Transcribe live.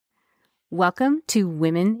Welcome to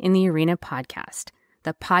Women in the Arena podcast,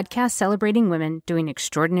 the podcast celebrating women doing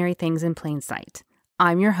extraordinary things in plain sight.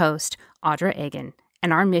 I'm your host, Audra Egan,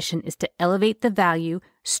 and our mission is to elevate the value,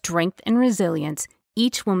 strength, and resilience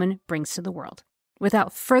each woman brings to the world.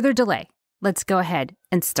 Without further delay, let's go ahead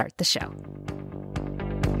and start the show.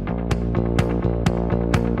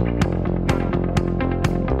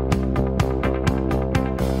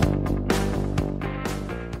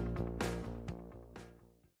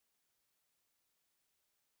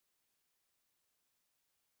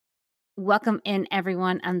 Welcome in,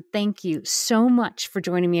 everyone, and thank you so much for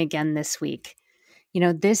joining me again this week. You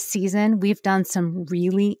know, this season, we've done some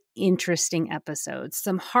really interesting episodes,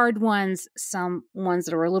 some hard ones, some ones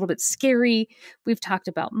that are a little bit scary. We've talked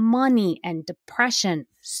about money and depression,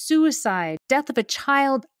 suicide, death of a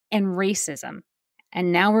child, and racism.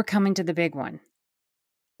 And now we're coming to the big one.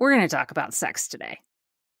 We're going to talk about sex today.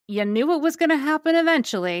 You knew it was going to happen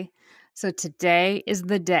eventually, so today is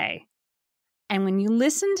the day. And when you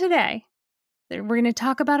listen today, we're going to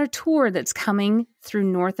talk about a tour that's coming through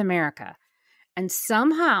North America. And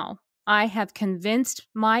somehow I have convinced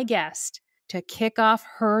my guest to kick off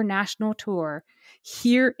her national tour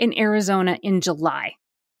here in Arizona in July.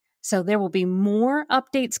 So there will be more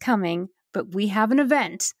updates coming, but we have an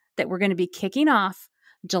event that we're going to be kicking off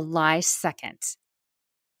July 2nd.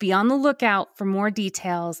 Be on the lookout for more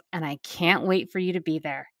details, and I can't wait for you to be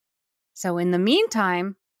there. So in the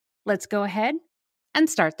meantime, let's go ahead and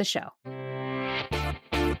start the show.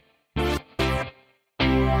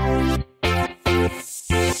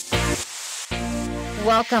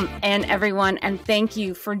 Welcome in, everyone, and thank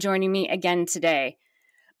you for joining me again today.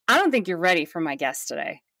 I don't think you're ready for my guest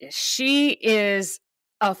today. She is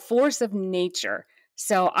a force of nature.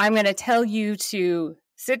 So I'm going to tell you to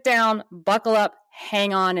sit down, buckle up,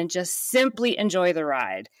 hang on, and just simply enjoy the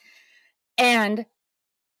ride. And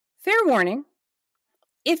fair warning,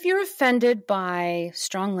 if you're offended by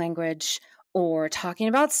strong language or talking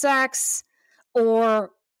about sex or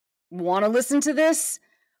want to listen to this,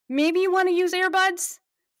 maybe you want to use earbuds,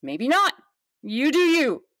 maybe not. You do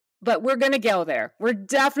you, but we're going to go there. We're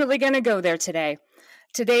definitely going to go there today.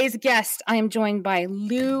 Today's guest, I am joined by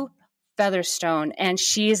Featherstone, and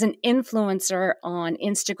she is an influencer on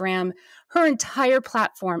Instagram. Her entire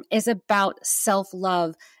platform is about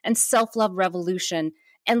self-love and self-love revolution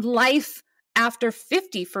and life after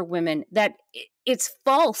 50 for women, that it's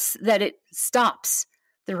false that it stops.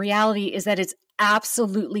 The reality is that it's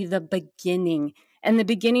absolutely the beginning and the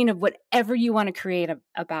beginning of whatever you want to create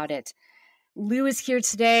about it. Lou is here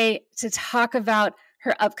today to talk about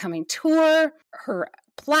her upcoming tour, her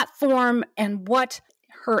platform, and what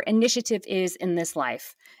her initiative is in this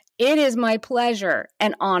life. It is my pleasure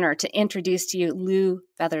and honor to introduce to you Lou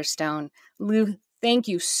Featherstone. Lou, thank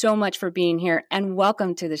you so much for being here and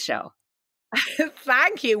welcome to the show.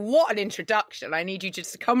 Thank you. What an introduction. I need you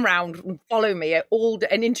just to come round and follow me all day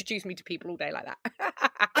and introduce me to people all day like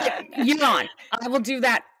that. You're on. I will do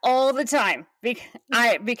that all the time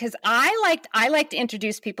because I like to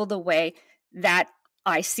introduce people the way that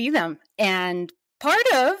I see them. And part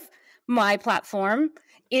of my platform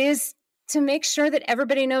is to make sure that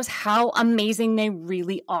everybody knows how amazing they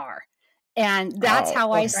really are. And that's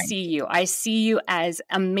how I see you. I see you as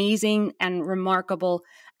amazing and remarkable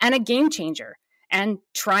and a game changer and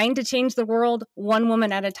trying to change the world one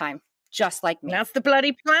woman at a time, just like me. That's the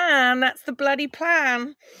bloody plan. That's the bloody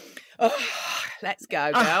plan. Oh, let's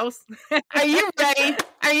go, girls. Are you ready?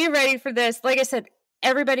 Are you ready for this? Like I said,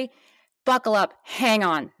 everybody buckle up, hang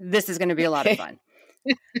on. This is going to be a lot of fun.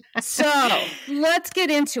 So let's get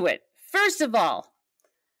into it. First of all,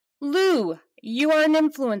 Lou, you are an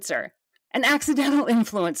influencer. An accidental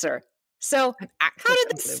influencer. So how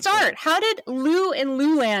did this start? How did Lou and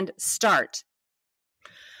LuLand start?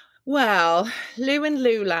 Well, Lou and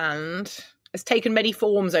LuLand has taken many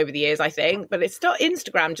forms over the years, I think, but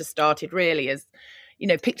Instagram just started really as, you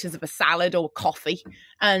know, pictures of a salad or coffee,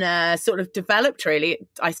 and sort of developed really.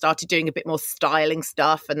 I started doing a bit more styling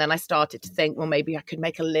stuff, and then I started to think, well, maybe I could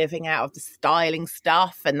make a living out of the styling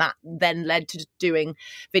stuff, and that then led to doing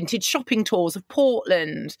vintage shopping tours of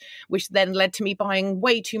Portland, which then led to me buying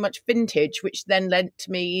way too much vintage, which then led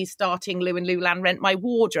to me starting Lou and LuLand Rent My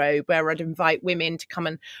Wardrobe, where I'd invite women to come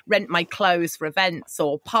and rent my clothes for events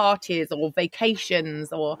or parties or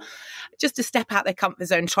vacations, or just to step out their comfort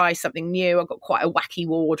zone, try something new. I've got quite a wacky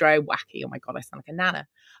wardrobe. Wacky, oh my God, I sound like a nana.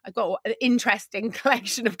 I've got an interesting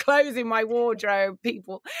collection of clothes in my wardrobe,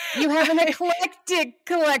 people. You have an eclectic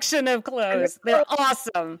collection of clothes. They're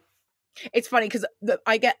awesome. It's funny because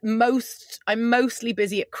I'm mostly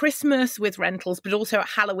busy at Christmas with rentals, but also at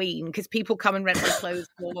Halloween because people come and rent my clothes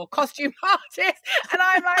for costume parties. And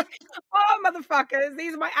I'm like, oh, motherfuckers,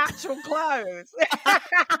 these are my actual clothes.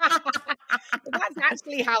 That's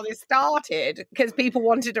actually how this started, because people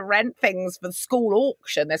wanted to rent things for the school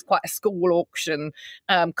auction. There's quite a school auction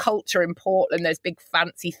culture in Portland. There's big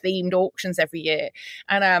fancy themed auctions every year.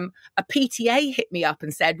 And a PTA hit me up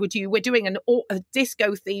and said, we're doing a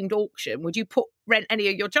disco themed auction. Would you rent any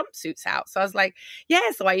of your jumpsuits out? So I was like,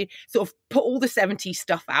 yeah. So I sort of put all the 70s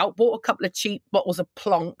stuff out, bought a couple of cheap bottles of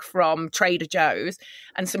Plonk from Trader Joe's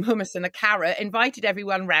and some hummus and a carrot, invited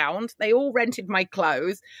everyone round. They all rented my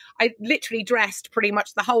clothes. I literally dressed pretty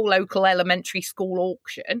much the whole local elementary school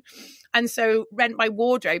auction. And so Rent My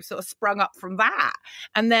Wardrobe sort of sprung up from that.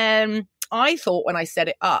 And then I thought when I set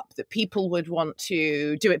it up that people would want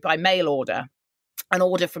to do it by mail order, an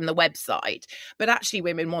order from the website, but actually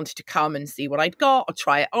women wanted to come and see what I'd got or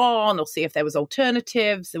try it on or see if there was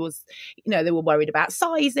alternatives. There was, they were worried about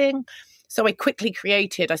sizing. So I quickly I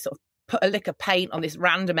sort of put a lick of paint on this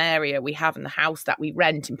random area we have in the house that we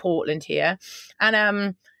rent in Portland here,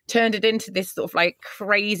 and turned it into this sort of like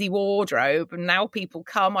crazy wardrobe. And now people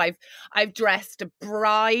come. I've dressed a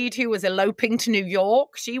bride who was eloping to New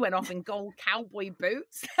York. She went off in gold cowboy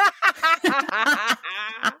boots.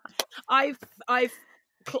 I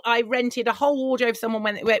rented a whole wardrobe. Someone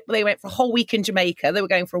they went for a whole week in Jamaica. They were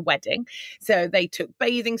going for a wedding. So they took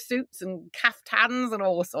bathing suits and caftans and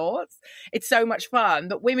all sorts. It's so much fun.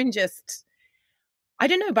 But women just, I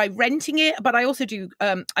don't know, by renting it, but I also do,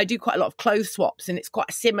 I do quite a lot of clothes swaps, and it's quite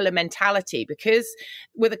a similar mentality, because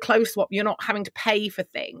with a clothes swap, you're not having to pay for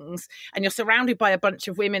things and you're surrounded by a bunch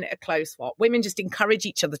of women at a clothes swap. Women just encourage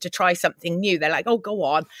each other to try something new. They're like, oh, go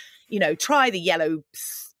on, try the yellow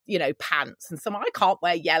pants. And some, I can't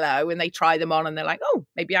wear yellow, and they try them on and they're like, oh,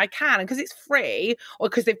 maybe I can. And because it's free, or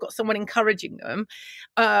because they've got someone encouraging them,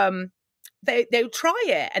 they'll try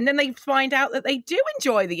it, and then they find out that they do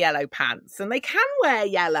enjoy the yellow pants and they can wear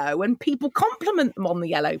yellow, and people compliment them on the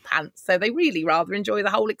yellow pants. So they really rather enjoy the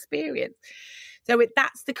whole experience. So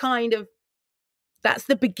that's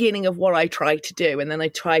the beginning of what I try to do. And then I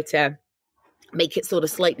try to make it sort of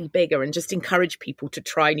slightly bigger and just encourage people to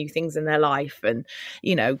try new things in their life, and,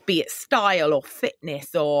 be it style or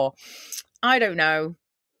fitness or, I don't know,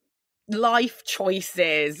 life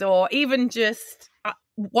choices, or even just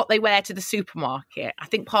what they wear to the supermarket. I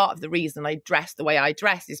think part of the reason I dress the way I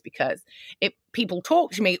dress is because people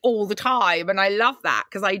talk to me all the time, and I love that,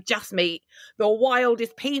 because I just meet the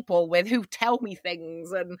wildest people who tell me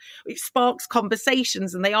things, and it sparks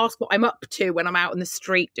conversations, and they ask what I'm up to when I'm out in the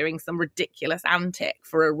street doing some ridiculous antic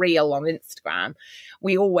for a reel on Instagram.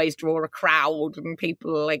 We always draw a crowd, and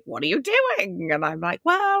people are like, what are you doing? And I'm like,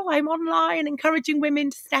 well, I'm online encouraging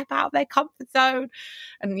women to step out of their comfort zone.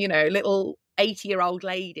 And, little 80-year-old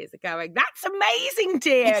ladies are going, that's amazing,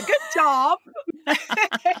 dear, good job.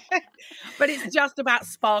 But it's just about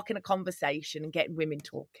sparking a conversation and getting women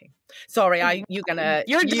talking. Sorry, you're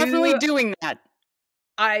definitely doing that.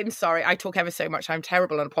 I'm sorry, I talk ever so much. I'm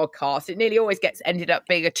terrible on a podcast. It nearly always ended up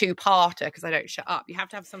being a two-parter because I don't shut up. You have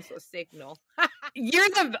to have some sort of signal.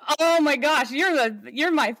 Oh my gosh,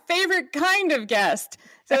 you're my favorite kind of guest.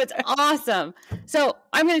 So it's awesome. So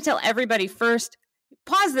I'm going to tell everybody first,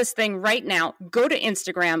 pause this thing right now, go to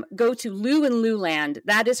Instagram, go to Lou and LuLand.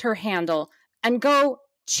 That is her handle, and go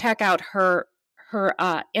check out her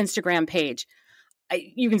Instagram page.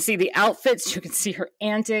 You can see the outfits, you can see her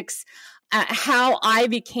antics. How I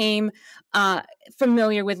became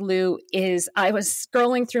familiar with Lou is I was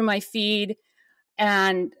scrolling through my feed,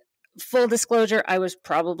 and full disclosure, I was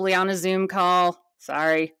probably on a Zoom call.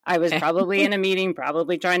 Sorry, I was probably in a meeting,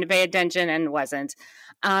 probably trying to pay attention, and wasn't.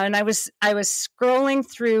 And I was scrolling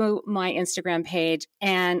through my Instagram page,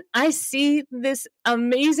 and I see this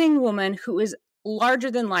amazing woman who is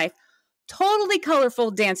larger than life, totally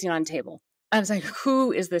colorful, dancing on a table. I was like,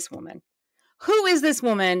 who is this woman? Who is this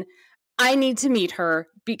woman? I need to meet her,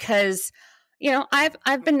 because,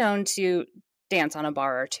 I've been known to dance on a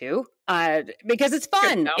bar or two because it's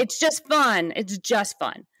fun. It's just fun. It's just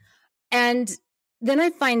fun. And then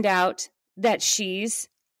I find out that she's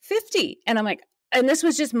 50, and I'm like, and this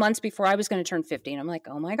was just months before I was going to turn 50. And I'm like,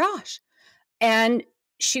 oh my gosh. And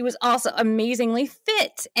she was also amazingly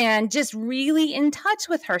fit and just really in touch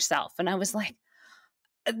with herself. And I was like,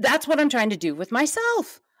 that's what I'm trying to do with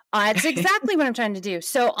myself. It's exactly what I'm trying to do.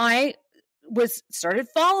 So I started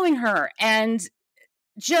following her, and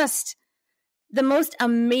just the most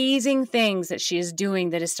amazing things that she is doing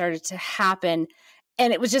that has started to happen.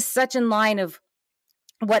 And it was just such in line of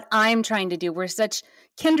what I'm trying to do. We're such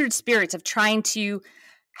kindred spirits of trying to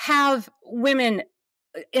have women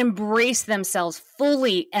embrace themselves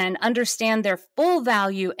fully and understand their full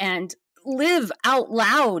value and live out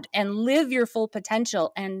loud and live your full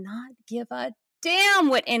potential and not give a damn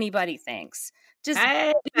what anybody thinks. Just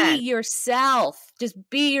be yourself. Just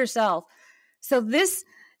be yourself. So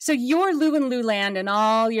you're LuLand and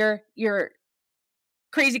all your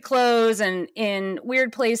crazy clothes and in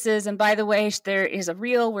weird places. And by the way, there is a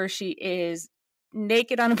reel where she is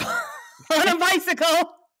naked on a bicycle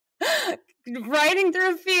riding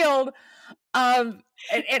through a field. And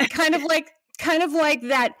kind of like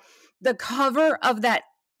that, the cover of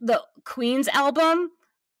the Queen's album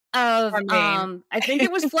of I think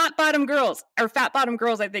it was Flat Bottom Girls or Fat Bottom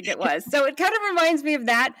Girls, I think it was. So it kind of reminds me of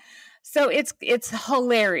that. So it's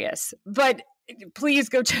hilarious. But please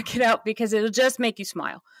go check it out because it'll just make you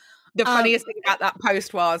smile. The funniest thing about that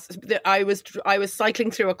post was that I was cycling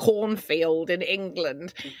through a cornfield in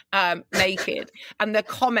England, naked, and the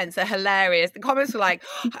comments are hilarious. The comments were like,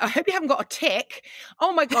 "I hope you haven't got a tick.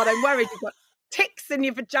 Oh my God, I'm worried you've got ticks in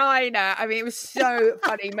your vagina." I mean, it was so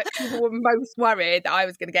funny. People were most worried that I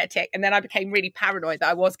was going to get a tick, and then I became really paranoid that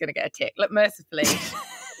I was going to get a tick. Look, mercifully,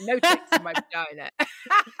 no ticks in my vagina.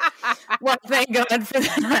 Well, thank God for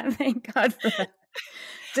that. Thank God for that.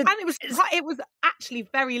 And it was actually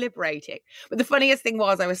very liberating. But the funniest thing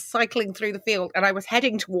was I was cycling through the field and I was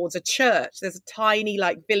heading towards a church. There's a tiny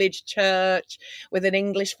village church with an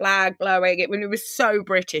English flag blowing. It was so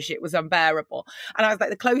British, it was unbearable. And I was like,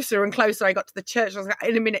 the closer and closer I got to the church, I was like,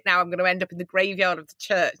 in a minute now I'm going to end up in the graveyard of the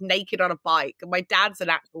church, naked on a bike. And my dad's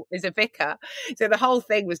is a vicar. So the whole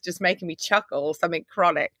thing was just making me chuckle, something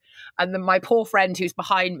chronic. And then my poor friend who's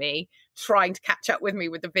behind me trying to catch up with me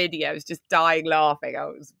with the videos, just dying laughing.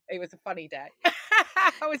 It was a funny day.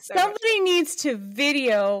 Somebody needs to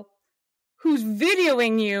video who's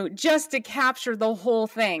videoing you just to capture the whole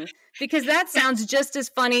thing, because that sounds just as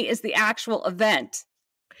funny as the actual event.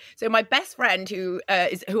 So my best friend, who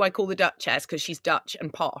I call the Duchess because she's Dutch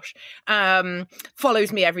and posh,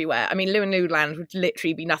 follows me everywhere. I mean, LuLand would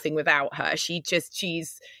literally be nothing without her.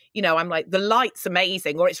 She's I'm like, the light's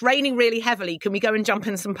amazing, or it's raining really heavily. Can we go and jump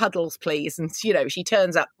in some puddles, please? And, she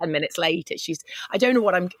turns up 10 minutes later. I don't know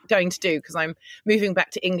what I'm going to do because I'm moving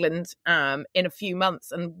back to England in a few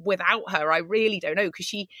months. And without her, I really don't know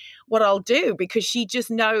what I'll do, because she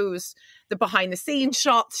just knows the behind the scenes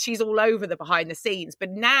shots. She's all over the behind the scenes.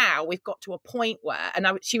 But now we've got to a point where, and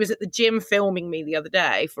she was at the gym filming me the other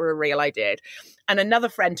day for a reel I did. And another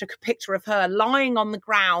friend took a picture of her lying on the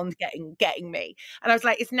ground getting me. And I was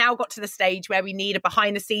like, it's now got to the stage where we need a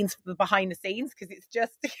behind the scenes for the behind the scenes, because it's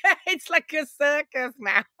just, it's like a circus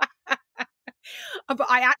now. But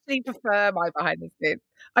I actually prefer my behind the scenes.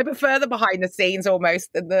 I prefer the behind the scenes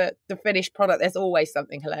almost than the finished product. There's always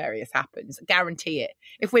something hilarious happens. I guarantee it.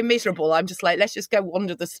 If we're miserable, I'm just like, let's just go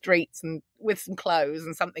wander the streets and with some clothes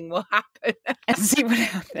and something will happen. And see what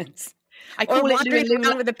happens. I call it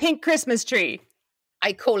LuLand with a pink Christmas tree.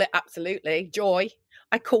 I call it absolutely joy.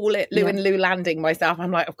 I call it LuLanding myself.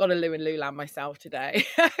 I'm like, I've got to LuLand myself today.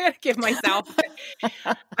 Give myself.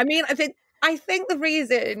 I mean, I think the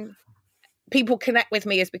reason people connect with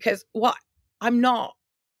me is because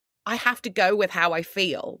I have to go with how I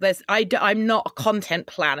feel. I'm not a content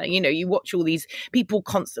planner. You watch all these people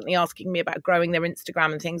constantly asking me about growing their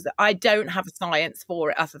Instagram and things that I don't have a science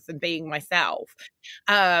for it other than being myself.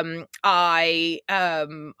 I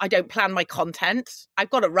don't plan my content. I've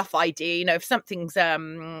got a rough idea, if something's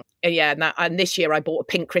and this year I bought a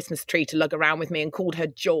pink Christmas tree to lug around with me and called her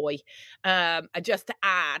Joy, just to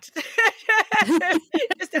add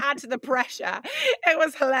to the pressure. It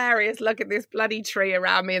was hilarious. Look at this bloody tree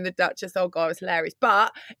around me and the Duchess. Oh God, it was hilarious.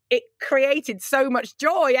 But it created so much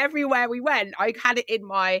joy everywhere we went. I had it in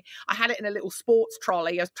a little sports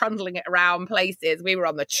trolley. I was trundling it around places. We were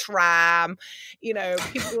on the tram.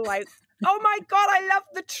 People were like, oh my God, I love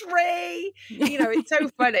the tree. It's so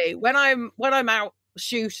funny. When I'm out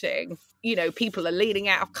shooting, people are leaning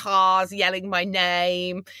out of cars, yelling my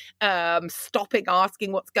name, stopping,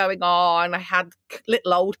 asking what's going on. I had a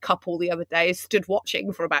little old couple the other day stood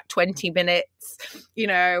watching for about 20 minutes.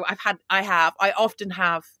 I often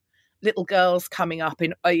have little girls coming up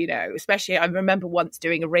in, especially I remember once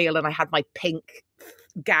doing a reel and I had my pink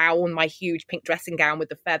gown, my huge pink dressing gown with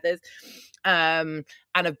the feathers, and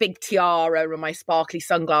a big tiara and my sparkly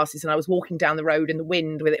sunglasses, and I was walking down the road in the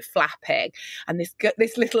wind with it flapping, and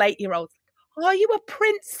this little 8-year-old, are you a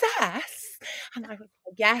princess? And I was like,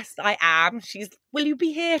 yes, I am. Will you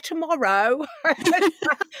be here tomorrow?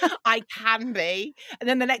 I can be. And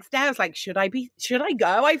then the next day I was like, should I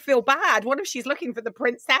go? I feel bad. What if she's looking for the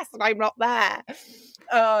princess and I'm not there?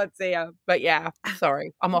 Oh dear. But yeah,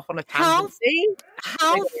 sorry, I'm off on a tangent.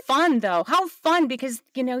 How fun though. How fun, because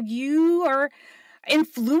you are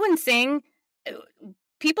influencing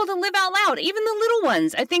people to live out loud, even the little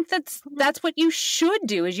ones. I think that's what you should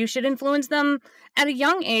do, is you should influence them at a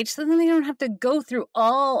young age so then they don't have to go through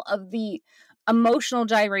all of the emotional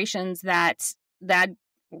gyrations that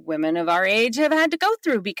women of our age have had to go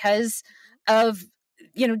through because of,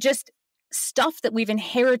 just stuff that we've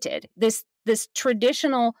inherited, this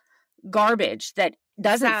traditional garbage that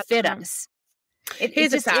doesn't fit us.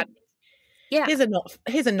 Here's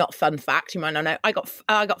a not fun fact you might not know. I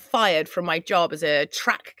got fired from my job as a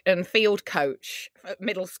track and field coach at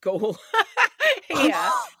middle school here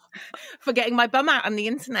for getting my bum out on the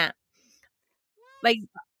internet. Like,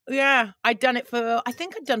 yeah, I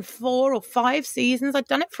think I'd done 4 or 5 seasons. I'd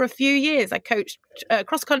done it for a few years. I coached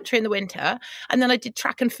cross country in the winter, and then I did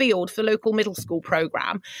track and field for the local middle school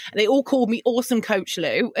program. And they all called me Awesome Coach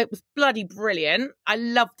Lou. It was bloody brilliant. I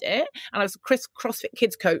loved it. And I was a CrossFit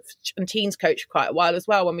kids coach and teens coach for quite a while as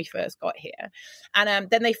well when we first got here. And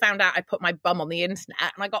then they found out I put my bum on the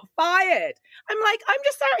internet and I got fired. I'm like, I'm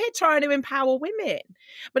just out here trying to empower women.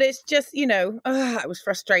 But it's just, it was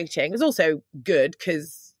frustrating. It was also good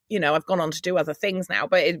because, I've gone on to do other things now,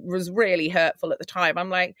 but it was really hurtful at the time. I'm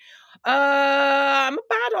like, I'm a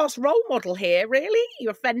badass role model here, really?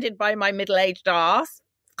 You're offended by my middle-aged ass?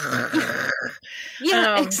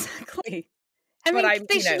 Yeah, exactly. I mean,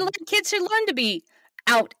 kids should learn to be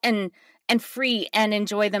out and free and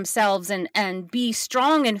enjoy themselves and be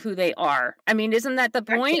strong in who they are. I mean, isn't that the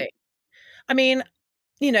point? Exactly. I mean,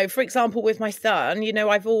 for example, with my son,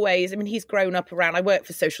 he's grown up around, I worked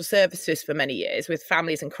for social services for many years with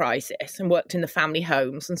families in crisis and worked in the family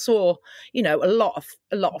homes and saw, a lot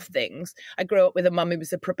of things. I grew up with a mum who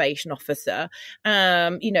was a probation officer.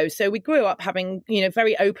 So we grew up having,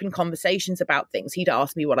 very open conversations about things. He'd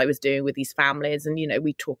ask me what I was doing with these families. And,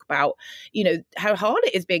 we talk about, how hard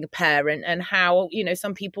it is being a parent and how,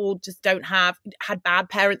 some people just had bad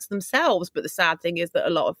parents themselves. But the sad thing is that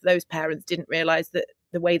a lot of those parents didn't realize that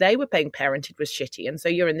the way they were being parented was shitty. And so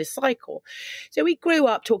you're in this cycle. So we grew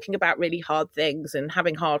up talking about really hard things and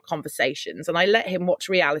having hard conversations. And I let him watch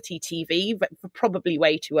reality TV, but probably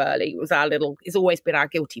way too early. It's always been our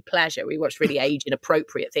guilty pleasure. We watched really age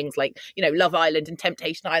inappropriate things like, Love Island and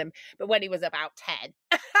Temptation Island. But when he was about 10,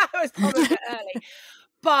 it was probably a bit early.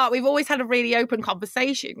 But we've always had a really open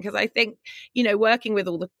conversation because I think, working with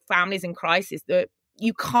all the families in crisis, that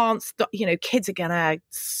you can't stop, kids are going to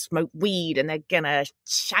smoke weed and they're going to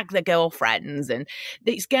shag their girlfriends and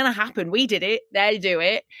it's going to happen. We did it. They do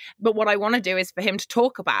it. But what I want to do is for him to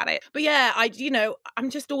talk about it. But yeah, I'm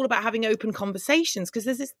just all about having open conversations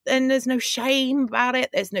because there's no shame about it.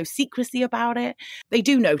 There's no secrecy about it. They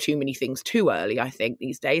do know too many things too early, I think,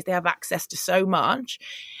 these days. They have access to so much.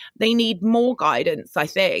 They need more guidance, I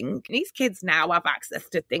think. These kids now have access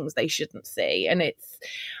to things they shouldn't see. And it's,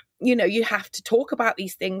 you have to talk about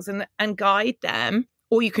these things and guide them.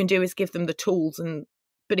 All you can do is give them the tools.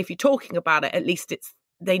 But if you're talking about it, at least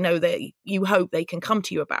they know that you hope they can come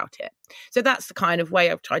to you about it. So that's the kind of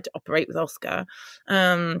way I've tried to operate with Oscar.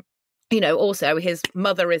 Also his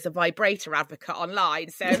mother is a vibrator advocate online.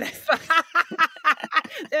 So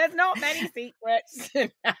there's not many secrets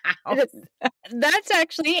in the house. That's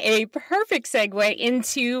actually a perfect segue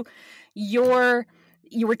into your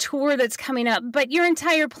tour that's coming up, but your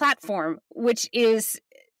entire platform, which is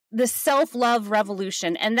the self-love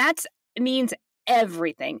revolution. And that means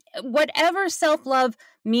everything. Whatever self-love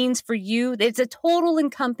means for you, it's a total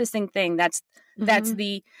encompassing thing. That's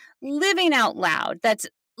the living out loud. That's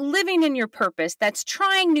living in your purpose. That's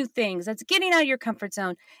trying new things. That's getting out of your comfort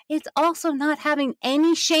zone. It's also not having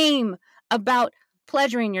any shame about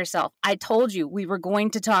pleasuring yourself. I told you we were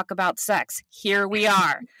going to talk about sex. Here we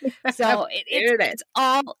are. So it's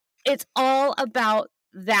all about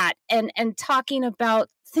that and talking about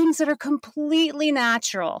things that are completely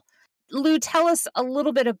natural. Lou, tell us a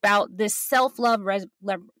little bit about this self-love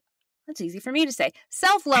that's easy for me to say.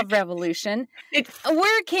 Self-love revolution,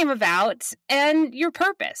 where it came about and your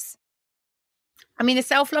purpose. I mean, the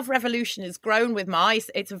self-love revolution has grown with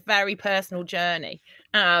it's a very personal journey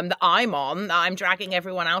that I'm on, that I'm dragging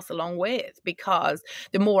everyone else along with, because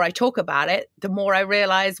the more I talk about it, the more I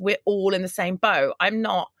realize we're all in the same boat. I'm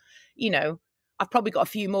not, I've probably got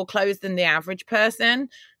a few more clothes than the average person.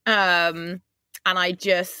 And I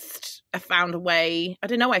found a way, I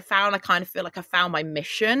kind of feel like I found my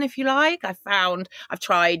mission, if you like. I've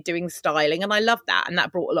tried doing styling and I love that. And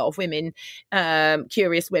that brought a lot of women,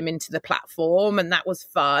 curious women to the platform. And that was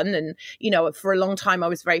fun. And, for a long time, I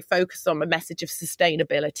was very focused on a message of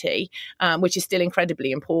sustainability, which is still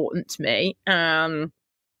incredibly important to me. And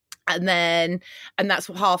that's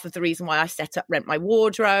half of the reason why I set up Rent My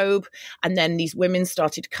Wardrobe. And then these women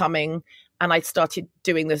started coming And I started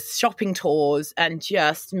doing the shopping tours and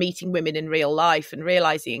just meeting women in real life and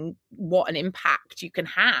realizing what an impact you can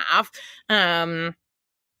have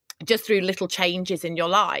just through little changes in your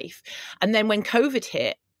life. And then when COVID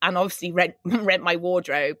hit, and obviously rent my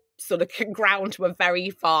wardrobe sort of ground to a very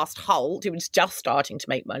fast halt. It was just starting to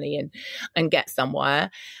make money and get somewhere.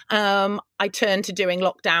 I turned to doing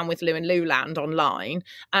lockdown with Lou and LuLand online,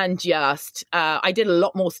 and just I did a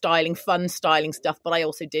lot more fun styling stuff, but I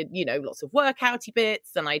also did, lots of workouty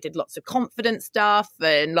bits, and I did lots of confidence stuff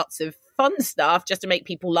and lots of fun stuff just to make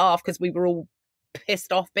people laugh because we were all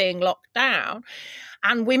pissed off being locked down.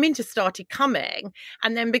 And women just started coming,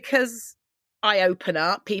 and then because I open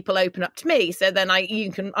up, people open up to me. So then I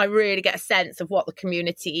really get a sense of what the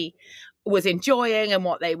community was enjoying and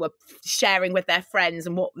what they were sharing with their friends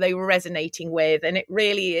and what they were resonating with. And it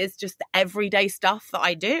really is just the everyday stuff that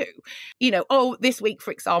I do. This week,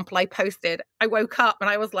 for example, I woke up and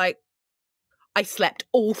I was like, I slept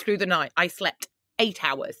all through the night. I slept 8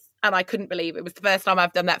 hours. And I couldn't believe it was the first time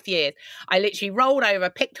I've done that for years. I literally rolled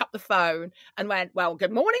over, picked up the phone and went, well,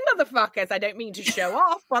 good morning, motherfuckers. I don't mean to show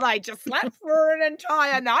off, but I just slept for an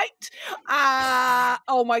entire night.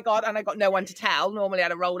 Oh, my God. And I got no one to tell. Normally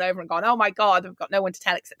I'd have rolled over and gone, oh, my God, I've got no one to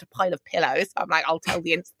tell except a pile of pillows. So I'm like, I'll tell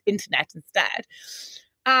the internet instead.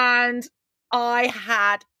 And I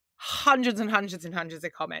had hundreds and hundreds and hundreds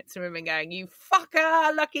of comments from women going, you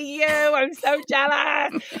fucker, lucky you. I'm so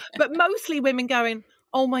jealous. But mostly women going,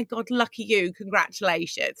 oh my God, lucky you,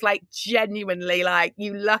 congratulations. Like genuinely, like,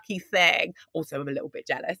 you lucky thing. Also, I'm a little bit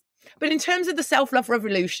jealous. But in terms of the self-love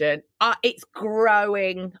revolution, it's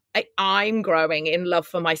growing. I'm growing in love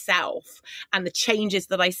for myself and the changes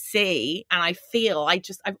that I see. And I feel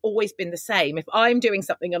I've always been the same. If I'm doing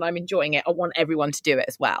something and I'm enjoying it, I want everyone to do it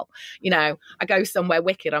as well. I go somewhere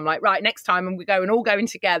wicked. I'm like, right, next time, and we go and all going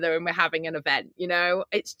together and we're having an event.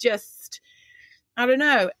 It's just, I don't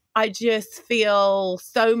know. I just feel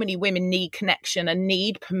so many women need connection and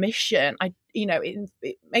need permission.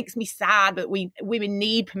 It makes me sad that women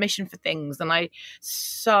need permission for things. And I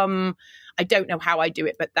don't know how I do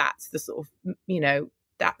it, but that's the sort of,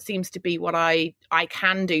 that seems to be what I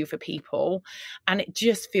can do for people. And it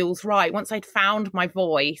just feels right. Once I'd found my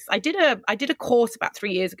voice, I did a course about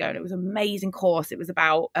 3 years ago, and it was an amazing course. It was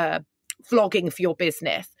about, vlogging for your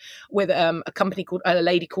business with a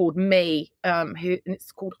lady called Me, and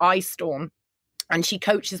it's called iStorm. And she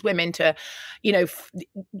coaches women to,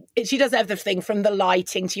 she does everything from the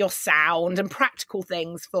lighting to your sound and practical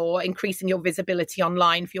things for increasing your visibility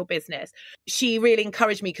online for your business. She really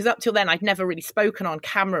encouraged me because up till then, I'd never really spoken on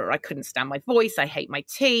camera. I couldn't stand my voice. I hate my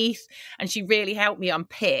teeth. And she really helped me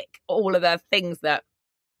unpick all of the things that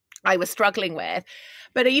I was struggling with.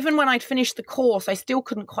 But even when I'd finished the course, I still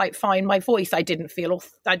couldn't quite find my voice. I didn't feel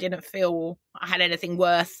I had anything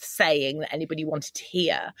worth saying that anybody wanted to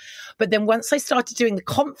hear. But then once I started doing the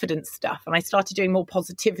confidence stuff and I started doing more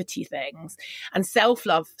positivity things and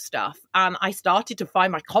self-love stuff, and I started to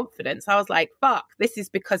find my confidence, I was like, fuck, this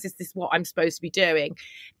is what I'm supposed to be doing.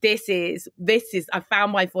 This is, I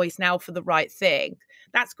found my voice now for the right thing.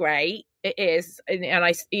 That's great. It is. And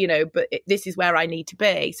I, but this is where I need to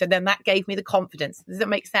be. So then that gave me the confidence. Does that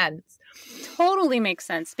make sense? Totally makes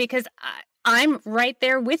sense, because I'm right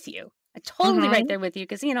there with you. I'm totally right there with you.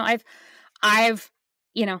 Because,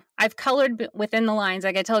 I've colored within the lines,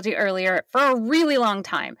 like I told you earlier, for a really long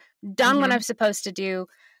time, done what I'm supposed to do.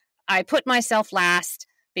 I put myself last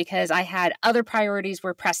because I had other priorities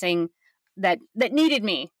were pressing that needed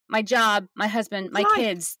me. My job, my husband, my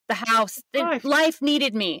kids, the house, life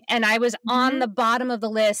needed me. And I was on the bottom of the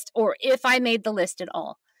list, or if I made the list at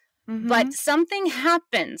all. But something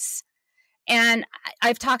happens. And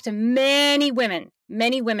I've talked to many women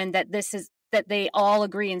that they all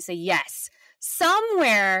agree and say, yes,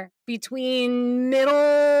 somewhere between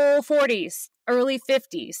middle 40s, early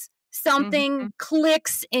 50s, something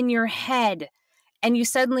clicks in your head and you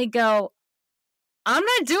suddenly go, I'm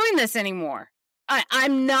not doing this anymore.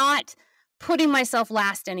 I'm not putting myself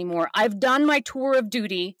last anymore. I've done my tour of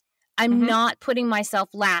duty. I'm not putting myself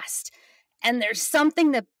last. And there's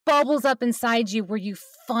something that bubbles up inside you where you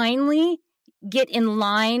finally get in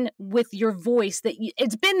line with your voice that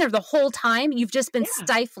it's been there the whole time. You've just been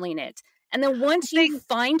stifling it. And then once you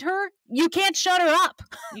find her, you can't shut her up.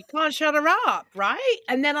 You can't shut her up, right?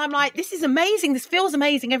 And then I'm like, this is amazing. This feels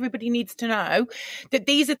amazing. Everybody needs to know that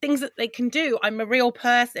these are things that they can do. I'm a real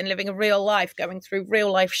person living a real life, going through real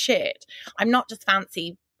life shit. I'm not just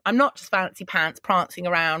fancy pants prancing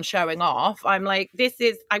around showing off. I'm like,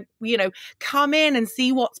 come in and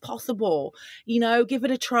see what's possible. Give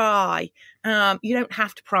it a try. You don't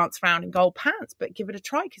have to prance around in gold pants, but give it a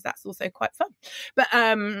try because that's also quite fun. But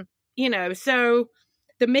so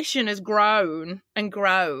the mission has grown and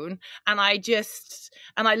grown, and I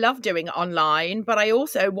love doing it online, but I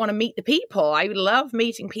also want to meet the people. I love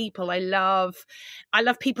meeting people. I love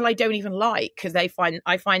people I don't even like, because I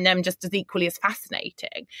find them just as equally as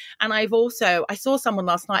fascinating. And I saw someone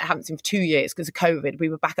last night I haven't seen for 2 years because of COVID. We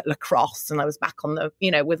were back at lacrosse, and I was back on the,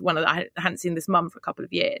 with one of the, I hadn't seen this mum for a couple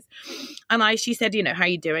of years. And she said, how are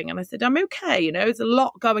you doing? And I said, I'm okay. There's a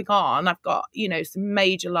lot going on. I've got, some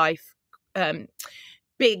major life,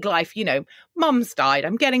 big life, mum's died,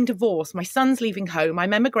 I'm getting divorced, my son's leaving home,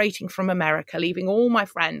 I'm emigrating from America, leaving all my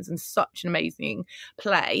friends in such an amazing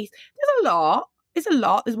place. There's a lot,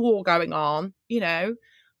 there's war going on, and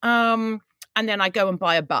then I go and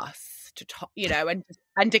buy a bus to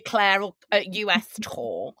and declare a US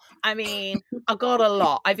tour. I mean, I got a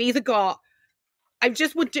lot. I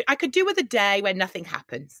could do with a day where nothing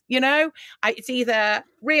happens, it's either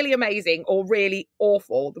really amazing or really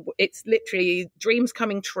awful. It's literally dreams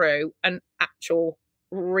coming true and actual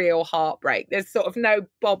real heartbreak. There's sort of no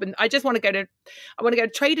bob, and I want to go to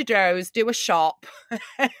Trader Joe's, do a shop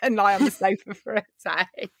and lie on the sofa for a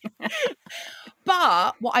day.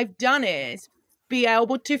 But what I've done is be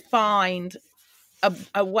able to find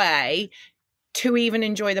a way to even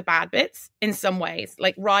enjoy the bad bits in some ways,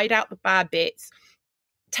 like ride out the bad bits,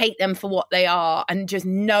 take them for what they are, and just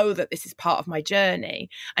know that this is part of my journey.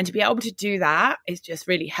 And to be able to do that is just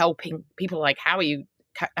really helping people. Like, how are you?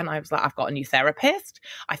 And I was like, I've got a new therapist.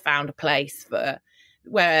 I found a place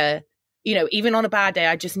where, even on a bad day,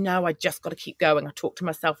 I just know I just got to keep going. I talk to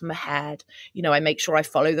myself in my head. I make sure I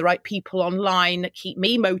follow the right people online that keep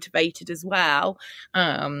me motivated as well.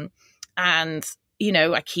 And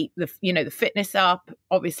I keep the fitness up,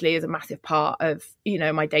 obviously, is a massive part of,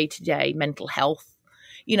 my day-to-day mental health.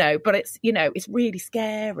 But it's really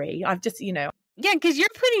scary. I've just, Yeah, because you're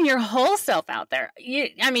putting your whole self out there.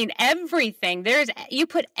 Everything. You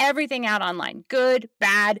put everything out online. Good,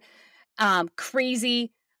 bad,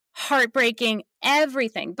 crazy, heartbreaking,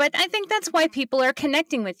 everything. But I think that's why people are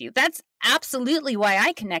connecting with you. That's absolutely why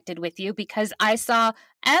I connected with you, because I saw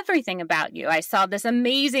everything about you. I saw this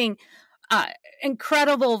amazing,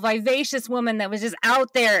 incredible, vivacious woman that was just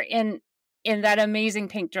out there in that amazing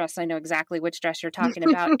pink dress. I know exactly which dress you're talking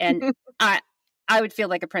about. And I would feel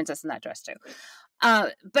like a princess in that dress too.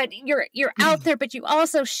 But you're out there, but you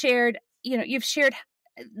also shared, you've shared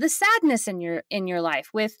the sadness in your life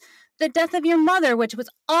with the death of your mother, which was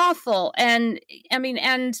awful. And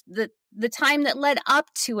and the time that led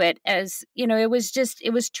up to it, as it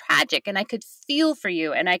was tragic, and I could feel for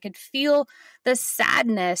you, and I could feel the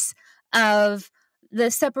sadness of the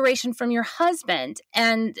separation from your husband.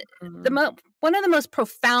 And one of the most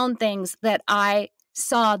profound things that I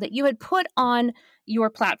saw that you had put on your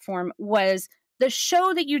platform was the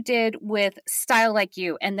show that you did with Style Like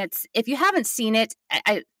You. And that's, if you haven't seen it,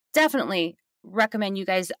 I definitely recommend you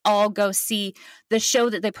guys all go see the show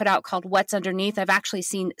that they put out called What's Underneath. I've actually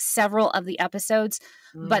seen several of the episodes,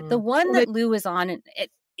 but the one that Lou is on,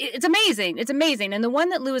 it's amazing. It's amazing. And the one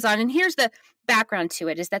that Lou is on, and here's the background to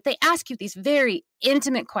it, is that they ask you these very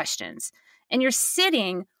intimate questions, and you're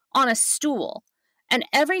sitting on a stool. And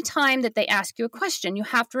every time that they ask you a question, you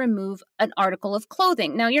have to remove an article of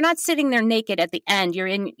clothing. Now, you're not sitting there naked at the end. You're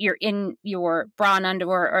in your bra and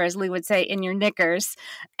underwear, or as Lou would say, in your knickers.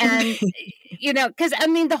 And, because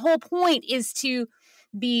the whole point is to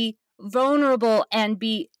be vulnerable and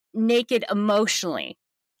be naked emotionally.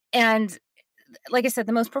 And like I said,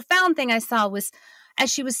 the most profound thing I saw was, as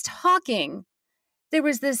she was talking, there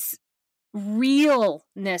was this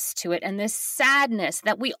realness to it and this sadness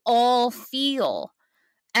that we all feel.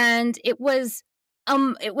 And it was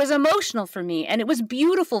emotional for me, and it was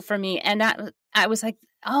beautiful for me. And I was like,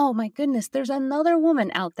 oh my goodness, there's another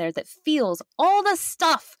woman out there that feels all the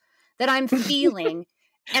stuff that I'm feeling.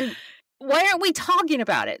 And why aren't we talking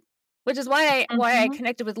about it? Which is why I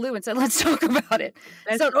connected with Lou and said, let's talk about it.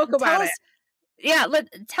 Let's talk about it. Yeah,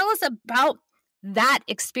 tell us about that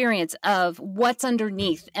experience of what's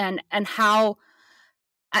underneath, and how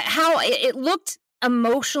it looked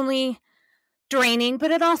emotionally draining,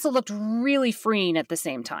 but it also looked really freeing at the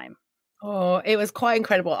same time. Oh, it was quite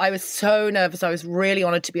incredible. I was so nervous. I was really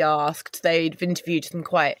honoured to be asked. They'd interviewed some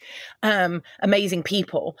quite amazing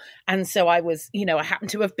people. And so I was, I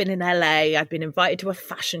happened to have been in LA. I'd been invited to a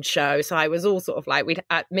fashion show. So I was all sort of like,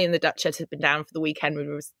 me and the Duchess had been down for the weekend. We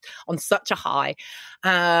were on such a high.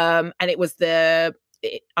 And it was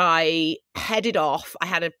I headed off. I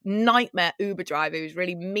had a nightmare Uber driver who was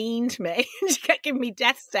really mean to me. She kept giving me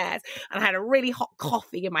death stares, and I had a really hot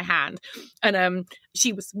coffee in my hand. And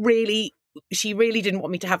she was really she really didn't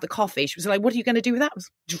want me to have the coffee. She was like, what are you going to do with that? I was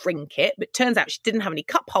drink it. But it turns out she didn't have any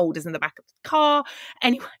cup holders in the back of the car.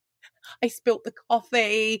 Anyway, I spilt the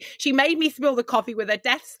coffee. She made me spill the coffee with her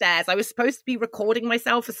death stares. I was supposed to be recording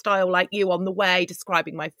myself a style like you on the way,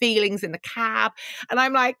 describing my feelings in the cab. And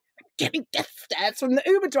I'm like, getting death stares from the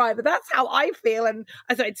Uber driver. That's how I feel. And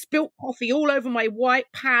as I'd spilt coffee all over my white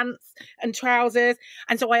pants and trousers.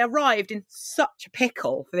 And so I arrived in such a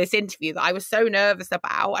pickle for this interview that I was so nervous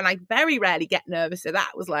about. And I very rarely get nervous. So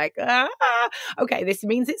that was like, okay, this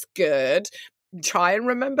means it's good. Try and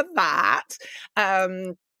remember that.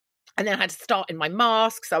 And then I had to start in my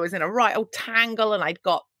mask. So I was in a right old tangle, and I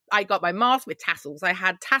got my mask with tassels. I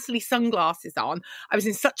had tassely sunglasses on. I was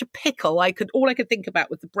in such a pickle. All I could think about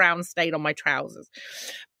was the brown stain on my trousers.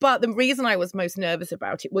 But the reason I was most nervous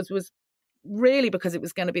about it was really because it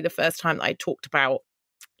was going to be the first time that I talked about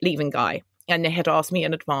leaving Guy. And they had asked me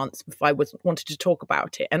in advance if I wanted to talk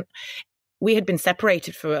about it. And we had been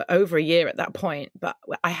separated for over a year at that point, but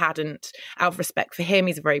I hadn't, out of respect for him.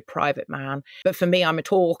 He's a very private man. But for me, I'm a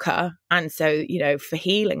talker. And so, for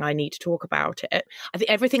healing, I need to talk about it. I think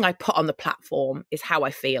everything I put on the platform is how I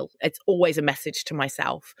feel. It's always a message to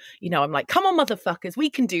myself. I'm like, come on, motherfuckers, we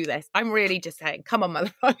can do this. I'm really just saying, come on,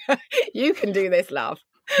 motherfucker, you can do this, love.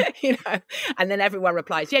 And then everyone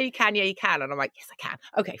replies, yeah, you can. And I'm like, yes, I can.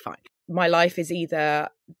 Okay, fine. My life is either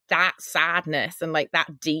that sadness and like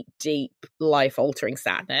that deep, deep life altering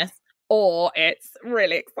sadness, or it's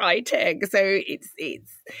really exciting. So it's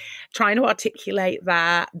trying to articulate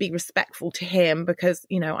that, be respectful to him, because,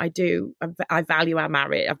 I value our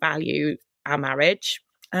marriage. I value our marriage.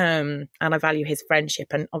 And I value his friendship,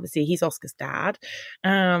 and obviously he's Oscar's dad.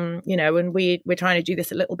 And we're trying to do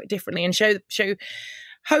this a little bit differently and show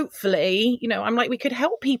hopefully, I'm like, we could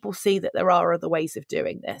help people see that there are other ways of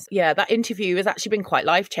doing this. Yeah, that interview has actually been quite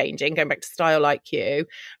life-changing, going back to Style Like You.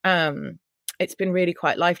 It's been really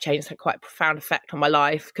quite life-changing. It's had quite a profound effect on my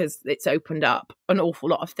life because it's opened up an awful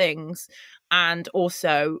lot of things, and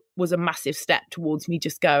also was a massive step towards me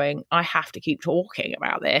just going, I have to keep talking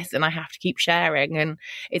about this, and I have to keep sharing, and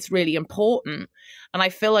it's really important. And I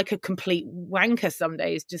feel like a complete wanker some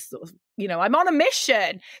days, just sort of, I'm on a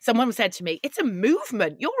mission. Someone said to me, it's a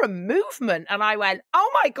movement. You're a movement. And I went,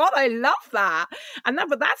 oh my God, I love that.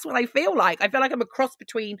 But that's what I feel like. I feel like I'm a cross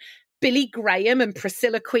between Billy Graham and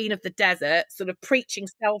Priscilla, Queen of the Desert, sort of preaching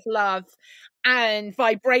self-love and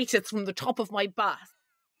vibrators from the top of my bus.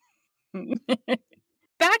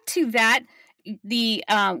 Back to that, the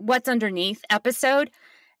What's Underneath episode.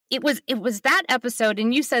 It was that episode,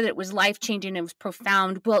 and you said that it was life-changing, it was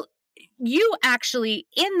profound. Well, you actually,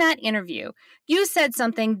 in that interview, you said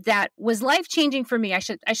something that was life-changing for me. I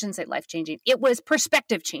shouldn't say life-changing. It was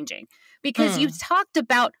perspective-changing, because you talked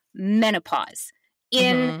about menopause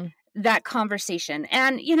in that conversation.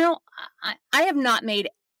 And, I have not made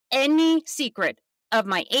any secret of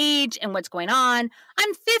my age and what's going on.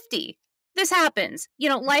 I'm 50. This happens.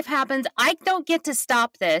 Life happens. I don't get to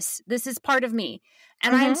stop this. This is part of me.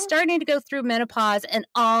 And I'm starting to go through menopause and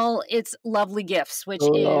all its lovely gifts, which is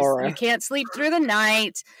you can't sleep through the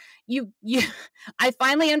night. I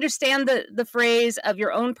finally understand the phrase of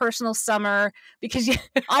your own personal summer, because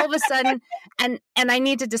all of a sudden, and I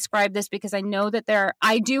need to describe this because I know that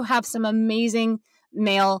I do have some amazing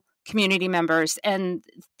male community members, and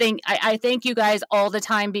I thank you guys all the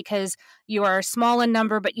time, because you are small in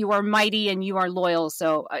number, but you are mighty and you are loyal.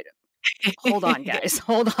 So hold on, guys,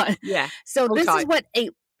 hold on. Yeah. So this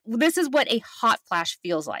is what a hot flash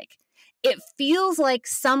feels like. It feels like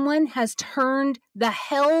someone has turned the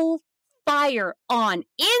hell fire on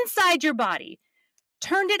inside your body,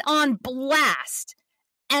 turned it on blast,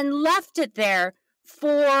 and left it there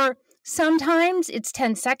for sometimes it's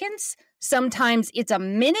 10 seconds, sometimes it's a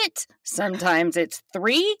minute, sometimes it's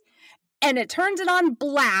 3, and it turns it on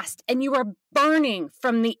blast, and you are burning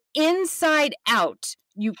from the inside out.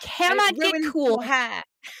 You cannot get cool. Hair.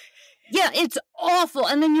 Yeah, it's awful.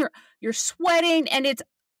 And then you're sweating, and it's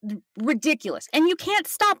ridiculous. And you can't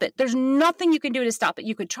stop it. There's nothing you can do to stop it.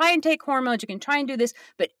 You could try and take hormones, you can try and do this,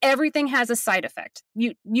 but everything has a side effect.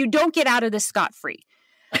 You don't get out of this scot-free.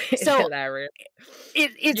 It's hilarious.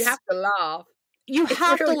 You have to laugh. You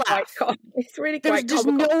have to laugh. It's really quite There's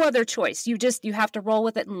no other choice. You have to roll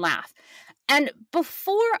with it and laugh. And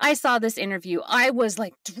before I saw this interview, I was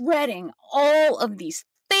like dreading all of these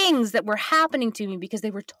things that were happening to me because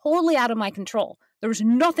they were totally out of my control. There was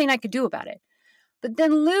nothing I could do about it. But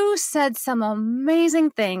then Lou said some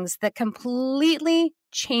amazing things that completely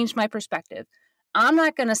changed my perspective. I'm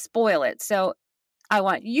not going to spoil it. So I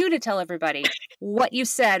want you to tell everybody what you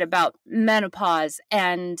said about menopause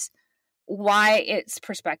and why it's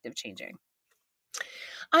perspective changing.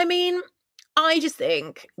 I mean, I just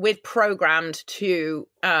think we're programmed to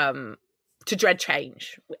dread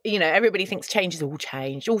change. You know, everybody thinks change is all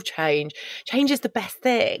change. Change is the best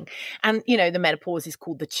thing. And, you know, the menopause is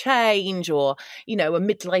called the change, or, you know, a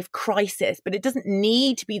midlife crisis, but it doesn't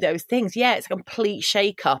need to be those things. Yeah, it's a complete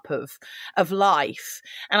shake-up of life.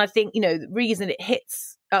 And I think, you know, the reason it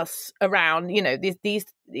hits us around, you know, these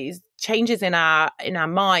changes in our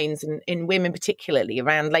minds, and in women particularly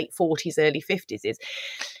around late 40s, early 50s, is,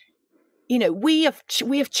 you know, we have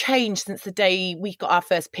changed since the day we got our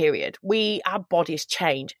first period. Our bodies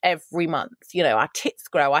change every month. You know, our tits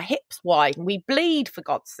grow, our hips widen, we bleed, for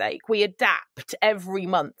God's sake. We adapt every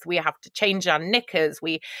month. We have to change our knickers.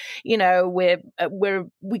 We're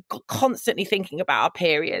constantly thinking about our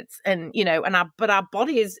periods, and, you know, but our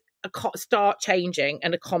bodies start changing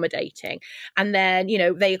and accommodating, and then, you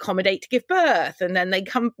know, they accommodate to give birth, and then they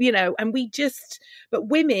come, you know, and but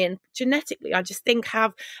women genetically, I just think,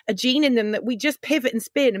 have a gene in them that we just pivot and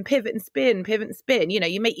spin and pivot and spin, pivot and spin. You know,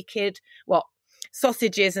 you make your kid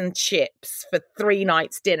sausages and chips for 3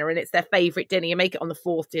 nights dinner, and it's their favorite dinner. You make it on the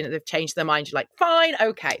 4th dinner, they've changed their mind, you're like, fine,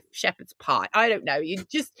 okay, shepherd's pie, I don't know.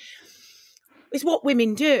 It's what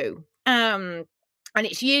women do. And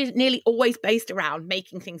it's nearly always based around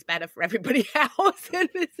making things better for everybody else.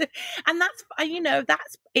 And that's, you know,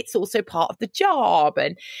 it's also part of the job.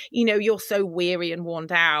 And, you know, you're so weary and worn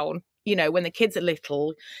down, you know, when the kids are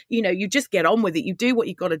little, you know, you just get on with it. You do what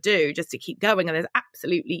you've got to do just to keep going. And there's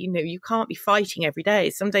absolutely, you know, you can't be fighting every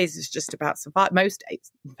day. Some days it's just about survival. Most days,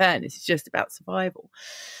 in fairness, it's just about survival.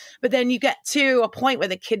 But then you get to a point where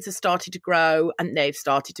the kids have started to grow, and they've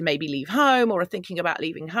started to maybe leave home, or are thinking about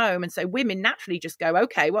leaving home. And so women naturally just go,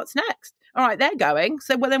 okay, what's next? All right, they're going.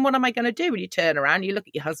 So, well, then what am I going to do? When you turn around, you look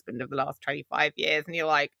at your husband of the last 25 years and you're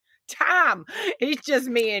like, damn, it's just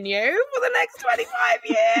me and you for the next 25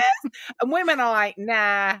 years. And women are like,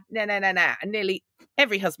 nah. And nearly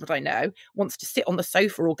every husband I know wants to sit on the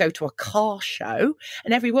sofa or go to a car show.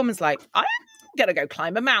 And every woman's like, I'm going to go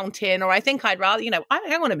climb a mountain, or I think I'd rather, you know,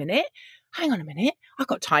 hang on a minute. I've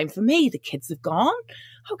got time for me. The kids have gone.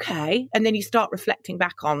 Okay. And then you start reflecting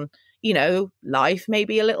back on, you know, life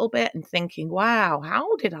maybe a little bit, and thinking, wow,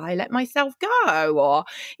 how did I let myself go? Or,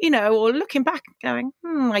 you know, or looking back and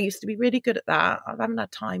going, I used to be really good at that. I haven't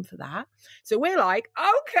had time for that. So we're like,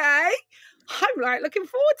 okay, I'm like looking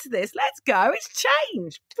forward to this. Let's go. It's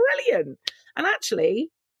change. Brilliant. And actually,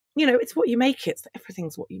 you know, it's what you make it.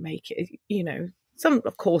 Everything's what you make it. You know, some,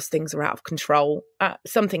 of course, things are out of control.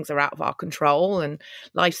 Some things are out of our control, and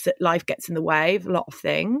life gets in the way of a lot of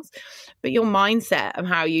things. But your mindset and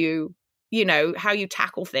how you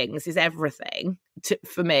tackle things is everything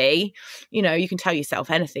for me. You know, you can tell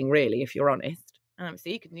yourself anything, really, if you're honest. So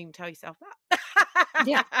you can even tell yourself that.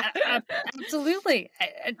 Yeah, absolutely.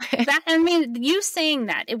 I mean, you saying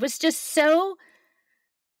that, it was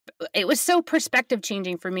so perspective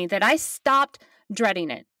changing for me that I stopped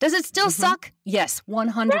dreading it. Does it still suck? Yes,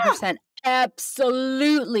 100%. Yeah.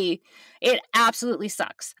 Absolutely. It absolutely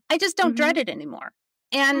sucks. I just don't dread it anymore.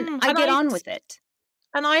 And I get on with it.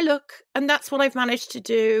 And and that's what I've managed to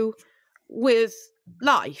do with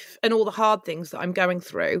life and all the hard things that I'm going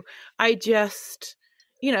through. I just,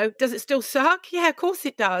 you know, does it still suck? Yeah, of course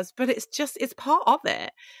it does. But it's part of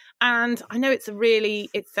it. And I know it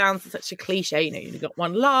sounds such a cliche, you know, you've got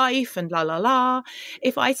one life and la, la, la.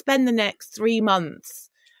 If I spend the next 3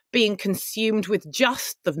 months being consumed with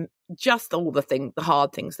just all the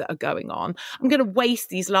hard things that are going on, I'm going to waste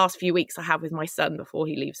these last few weeks I have with my son before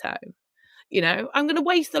he leaves home. You know, I'm going to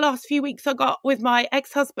waste the last few weeks I got with my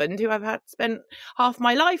ex-husband, who I've spent half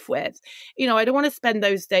my life with. You know, I don't want to spend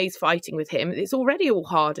those days fighting with him. It's already all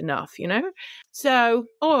hard enough, you know? So,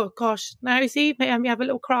 oh gosh, now see, maybe I have a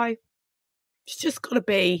little cry. It's just got to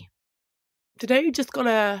be, today you just got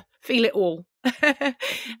to feel it all.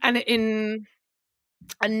 and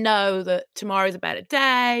know that tomorrow's a better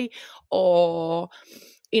day, or,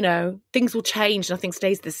 you know, things will change, nothing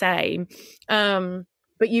stays the same.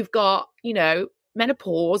 But you've got, you know,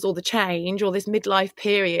 menopause or the change or this midlife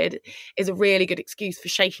period is a really good excuse for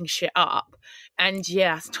shaking shit up and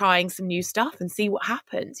trying some new stuff and see what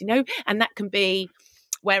happens, you know. And that can be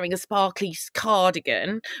wearing a sparkly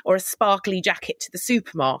cardigan or a sparkly jacket to the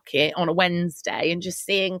supermarket on a Wednesday and just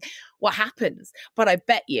seeing what happens. But I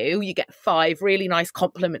bet you get 5 really nice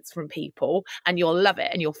compliments from people and you'll love it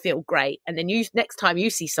and you'll feel great. And then next time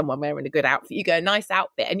you see someone wearing a good outfit, you go, nice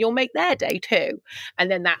outfit, and you'll make their day too.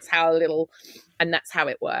 And then that's how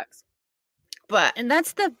it works. And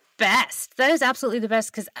that's the best. That is absolutely the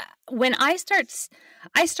best, because when I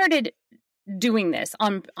started doing this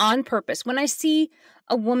on purpose, when I see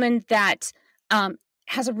a woman that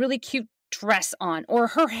has a really cute dress on, or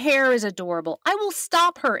her hair is adorable, I will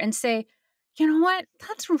stop her and say, you know what?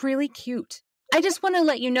 That's really cute. I just want to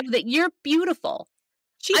let you know that you're beautiful.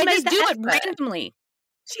 I just do it randomly.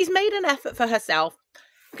 She's made an effort for herself.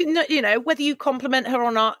 You know, whether you compliment her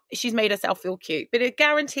or not, she's made herself feel cute. But I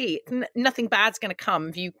guarantee nothing bad's going to come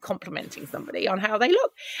of you complimenting somebody on how they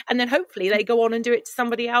look. And then hopefully they go on and do it to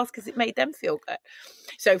somebody else because it made them feel good.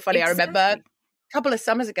 So funny. Exactly. I remember a couple of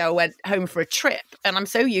summers ago, I went home for a trip, and I'm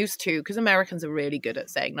so used to, because Americans are really good at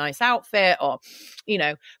saying nice outfit, or, you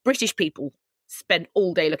know, British people spend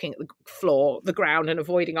all day looking at the floor, the ground, and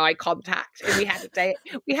avoiding eye contact. And we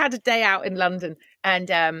had a day out in London,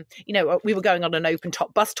 and you know, we were going on an open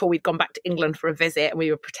top bus tour. We'd gone back to England for a visit, and we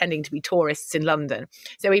were pretending to be tourists in London.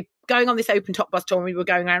 So we going on this open top bus tour, and we were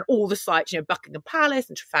going around all the sites, you know, Buckingham Palace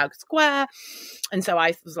and Trafalgar Square. And so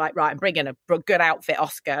I was like, right, I'm bringing a good outfit,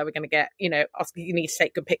 Oscar. We're going to get, you know, Oscar, you need to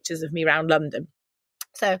take good pictures of me around London.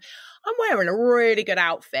 So I'm wearing a really good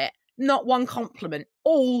outfit. Not one compliment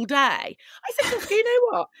all day. I said, Oscar, you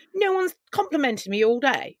know what? No one's complimented me all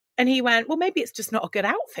day. And he went, well, maybe it's just not a good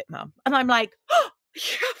outfit, Mum. And I'm like, oh,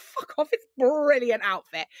 yeah, fuck off. It's a brilliant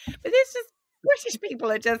outfit. But this is, British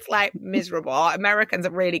people are just like miserable. Americans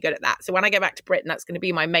are really good at that. So when I go back to Britain, that's going to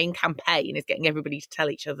be my main campaign, is getting everybody to tell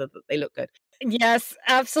each other that they look good. Yes,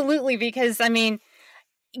 absolutely. Because, I mean,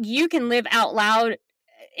 you can live out loud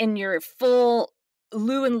in your full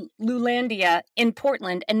LuLandia in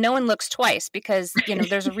Portland, and no one looks twice, because, you know,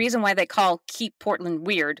 there's a reason why they call Keep Portland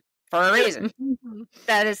Weird, for a reason.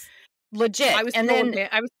 That is legit. I was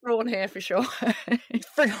thrown here for sure.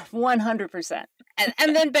 For 100%.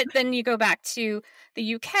 But then you go back to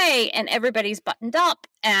the UK, and everybody's buttoned up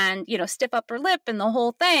and, you know, stiff upper lip and the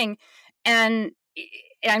whole thing. And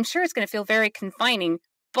I'm sure it's going to feel very confining,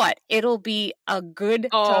 but it'll be a good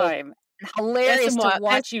time. Hilarious to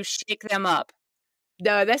watch you shake them up.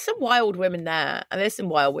 No, there's some wild women there, and there's some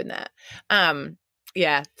wild women there.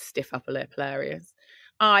 Yeah, stiff upper lip, hilarious.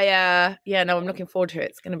 I'm looking forward to it.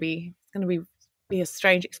 It's going to be a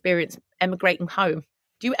strange experience emigrating home.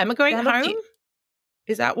 Do you emigrate home?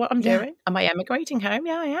 Is that what I'm doing? Am I emigrating home?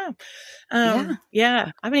 Yeah, I am.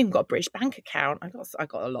 Yeah. I haven't even got a British bank account. I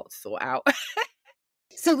got a lot to sort out.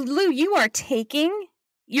 So, Lou, you're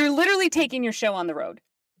literally taking your show on the road.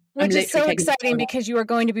 Which is so exciting, because you are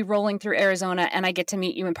going to be rolling through Arizona, and I get to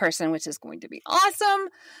meet you in person, which is going to be awesome.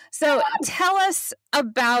 So tell us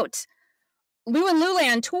about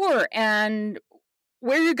LuLand tour, and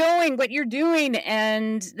where you're going, what you're doing,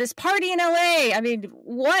 and this party in LA. I mean,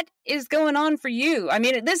 what is going on for you? I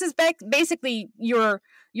mean, this is basically your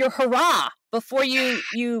hurrah before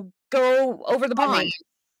you go over the pond.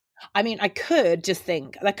 I mean, I could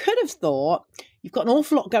have thought, you've got an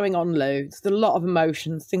awful lot going on, Lou. There's a lot of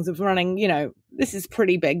emotions. Things are running, you know, this is a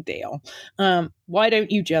pretty big deal. Why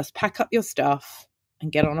don't you just pack up your stuff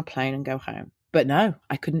and get on a plane and go home? But no,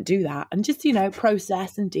 I couldn't do that. And just, you know,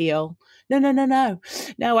 process and deal. No.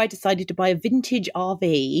 No, I decided to buy a vintage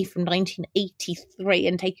RV from 1983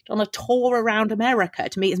 and take it on a tour around America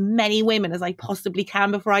to meet as many women as I possibly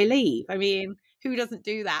can before I leave. I mean, who doesn't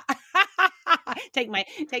do that? Take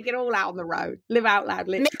it all out on the road. Live out loud,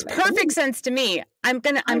 literally. Makes perfect sense to me. I'm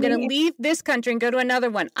gonna leave this country and go to another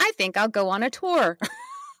one. I think I'll go on a tour.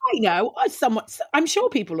 I know. I'm sure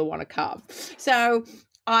people will want to come. So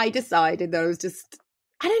I decided that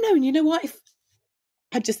I don't know. And you know what?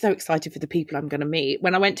 I'm just so excited for the people I'm going to meet.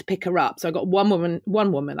 When I went to pick her up, so I got one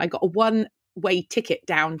woman. I got a one-way ticket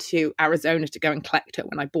down to Arizona to go and collect her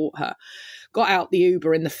when I bought her. Got out the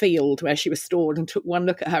Uber in the field where she was stored and took one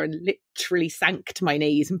look at her and literally sank to my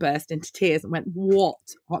knees and burst into tears and went, what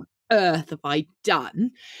on earth have I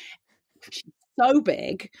done? She's so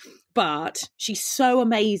big, but she's so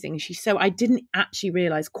amazing. I didn't actually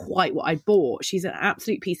realize quite what I bought. She's an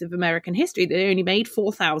absolute piece of American history. They only made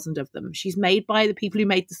 4,000 of them. She's made by the people who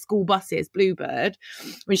made the school buses, Bluebird.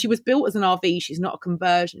 When she was built as an RV, she's not a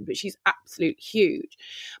conversion, but she's absolute huge.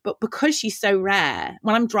 But because she's so rare,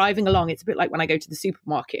 when I'm driving along, it's a bit like when I go to the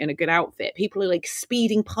supermarket in a good outfit. People are like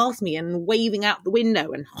speeding past me and waving out the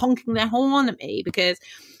window and honking their horn at me because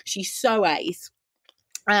she's so ace.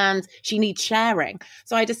 And she needs sharing.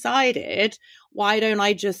 So I decided, why don't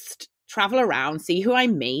I just travel around, see who I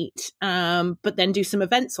meet, but then do some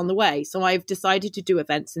events on the way. So I've decided to do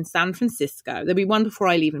events in San Francisco. There'll be one before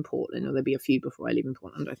I leave in Portland, or there'll be a few before I leave in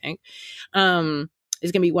Portland, I think.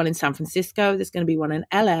 There's going to be one in San Francisco. There's going to be one in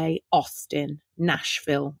LA, Austin,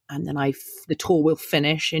 Nashville. And then the tour will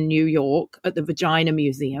finish in New York at the Vagina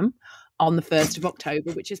Museum on the 1st of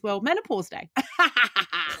October, which is World Menopause Day.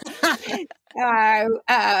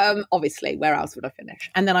 Obviously, where else would I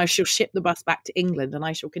finish? And then I shall ship the bus back to England, and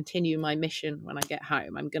I shall continue my mission when I get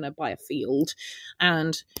home. I'm going to buy a field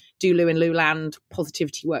and do LuLand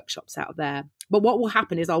positivity workshops out there. But what will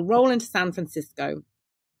happen is I'll roll into San Francisco,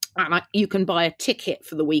 and you can buy a ticket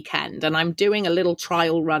for the weekend. And I'm doing a little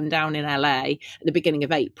trial run down in LA at the beginning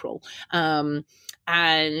of April.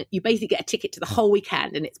 And you basically get a ticket to the whole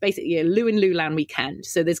weekend, and it's basically a LuLand weekend.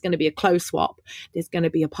 So there's going to be a clothes swap, there's going to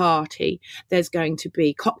be a party, there's going to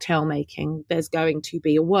be cocktail making, there's going to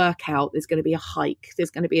be a workout, there's going to be a hike,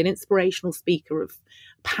 there's going to be an inspirational speaker, of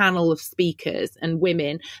panel of speakers and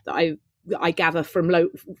women that I gather from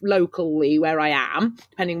locally where I am,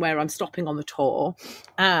 depending where I'm stopping on the tour,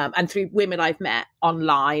 and through women I've met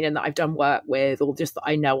online and that I've done work with, or just that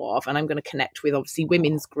I know of. And I'm going to connect with obviously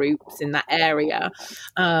women's groups in that area,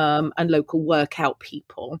 and local workout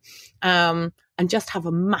people, and just have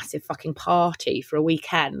a massive fucking party for a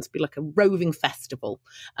weekend. It'll be like a roving festival.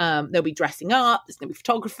 They'll be dressing up, there's going to be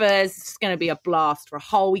photographers, it's going to be a blast for a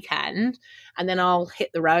whole weekend. And then I'll hit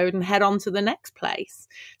the road and head on to the next place.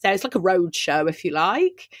 So it's like a road show, if you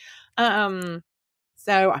like.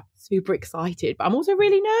 So I'm super excited, but I'm also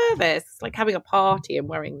really nervous. It's like having a party and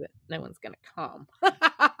worrying that no one's going to come.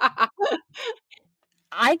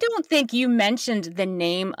 I don't think you mentioned the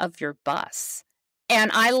name of your bus. And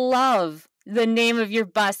I love the name of your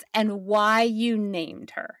bus and why you named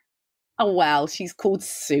her. Oh, well, she's called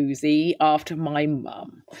Susie after my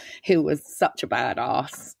mum, who was such a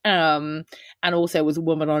badass, and also was a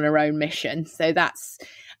woman on her own mission. So that's,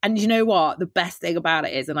 and you know what? The best thing about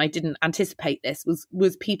it is, and I didn't anticipate this,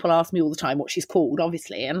 was people ask me all the time what she's called,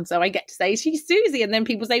 obviously. And so I get to say, she's Susie. And then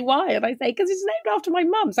people say, why? And I say, because it's named after my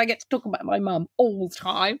mum. So I get to talk about my mum all the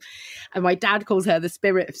time. And my dad calls her the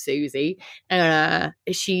spirit of Susie.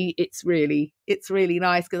 It's really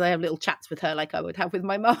nice because I have little chats with her like I would have with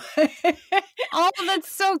my mum. Oh,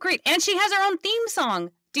 that's so great. And she has her own theme song.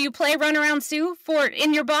 Do you play Run Around Sue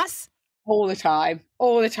in your bus? All the time.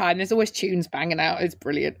 There's always tunes banging out. It's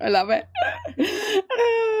brilliant. I love it.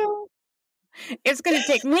 It's going to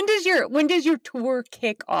take, when does your tour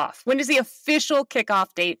kick off? When is the official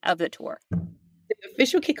kickoff date of the tour? The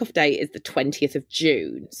official kickoff date is the 20th of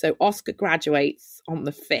June. So Oscar graduates on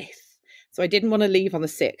the 5th. So I didn't want to leave on the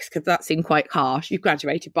 6th because that seemed quite harsh. You've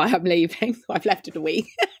graduated by I'm leaving. So I've left it a week.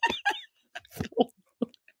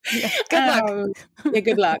 Yeah, good luck.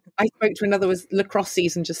 Good luck. I spoke to another, lacrosse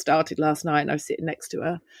season just started last night, and I was sitting next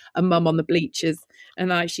to a mum on the bleachers,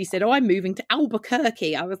 and she said, oh, I'm moving to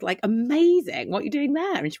Albuquerque. I was like, amazing, what are you doing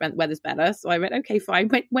there? And she went, weather's better. So I went, okay, fine.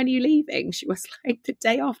 When are you leaving? She was like, the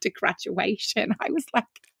day after graduation. I was like,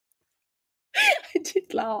 I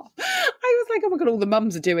did laugh. I was like, oh my God, all the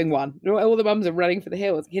mums are doing one. All the mums are running for the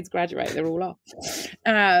hills. Kids graduate, they're all off.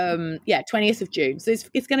 20th of June. So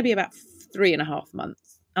it's going to be about 3.5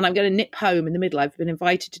 months. And I'm going to nip home in the middle. I've been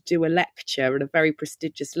invited to do a lecture at a very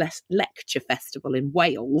prestigious lecture festival in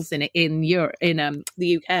Wales, in Europe, in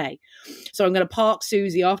the UK. So I'm going to park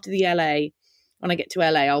Susie after the LA. When I get to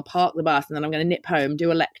LA, I'll park the bus, and then I'm going to nip home, do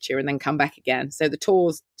a lecture, and then come back again. So the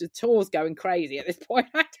tour's going crazy at this point.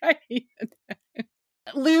 I don't even know.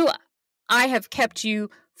 Lou, I have kept you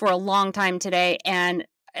for a long time today, and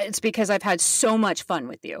it's because I've had so much fun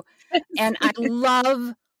with you. And I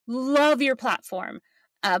love your platform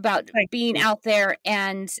about being out there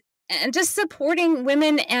and just supporting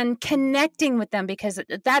women and connecting with them, because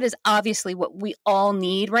that is obviously what we all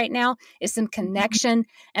need right now, is some connection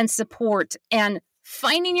and support and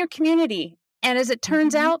finding your community. And as it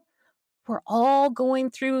turns out, we're all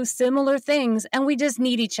going through similar things and we just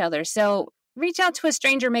need each other. So reach out to a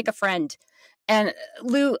stranger, make a friend. And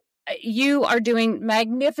Lou, you are doing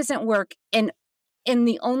magnificent work in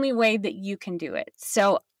the only way that you can do it.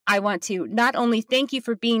 So I want to not only thank you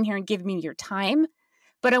for being here and giving me your time,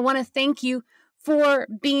 but I want to thank you for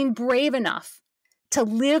being brave enough to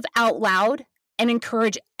live out loud and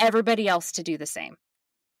encourage everybody else to do the same.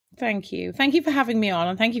 Thank you. Thank you for having me on,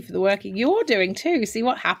 and thank you for the work you're doing too. See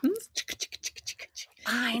what happens?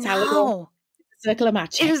 I know. Circle of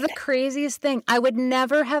magic. It is the craziest thing. I would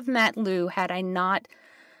never have met Lou had I not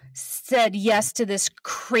said yes to this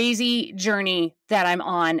crazy journey that I'm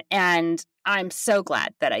on. And I'm so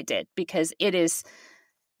glad that I did, because it is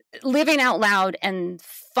living out loud and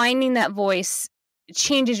finding that voice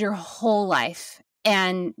changes your whole life.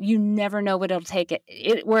 And you never know what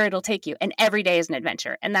where it'll take you. And every day is an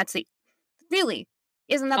adventure. And that's isn't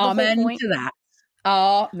that the Amen whole point? to that.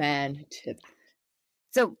 Amen to that.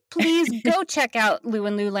 So please go check out Lou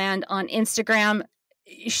and LuLand on Instagram.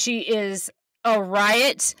 She is a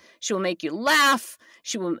riot. She will make you laugh.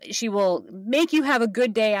 She will make you have a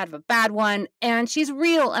good day out of a bad one. And she's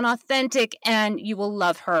real and authentic, and you will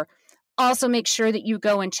love her. Also, make sure that you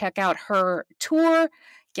go and check out her tour.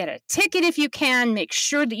 Get a ticket if you can. Make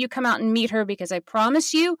sure that you come out and meet her, because I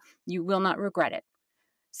promise you, you will not regret it.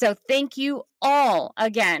 So thank you all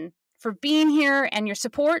again for being here and your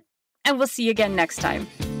support, and we'll see you again next time.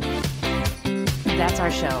 That's our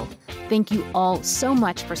show. Thank you all so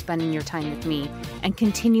much for spending your time with me and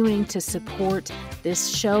continuing to support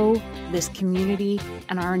this show, this community,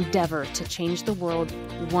 and our endeavor to change the world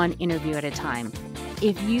one interview at a time.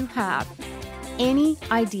 If you have any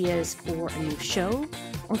ideas for a new show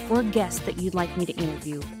or for a guest that you'd like me to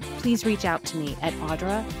interview, please reach out to me at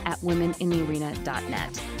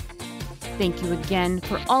audra@womeninthearena.net. Thank you again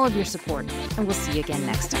for all of your support, and we'll see you again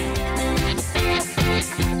next time.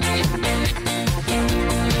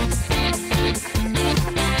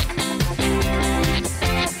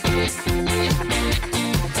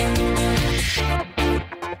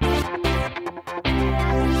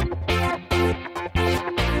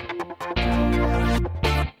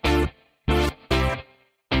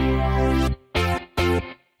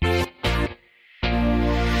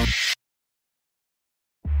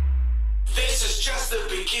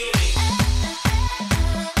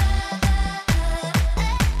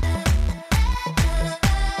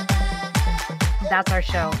 That's our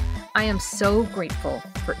show. I am so grateful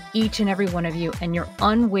for each and every one of you and your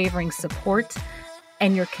unwavering support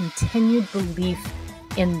and your continued belief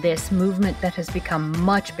in this movement that has become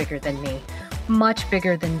much bigger than me, much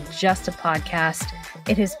bigger than just a podcast.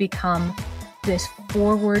 It has become this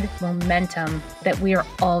forward momentum that we are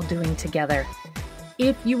all doing together.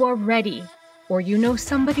 If you are ready, or you know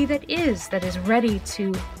somebody that is ready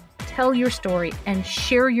to tell your story and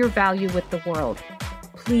share your value with the world,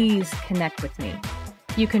 please connect with me.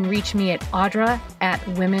 You can reach me at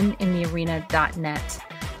audra@womeninthearena.net.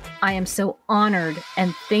 I am so honored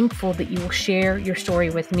and thankful that you will share your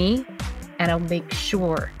story with me, and I'll make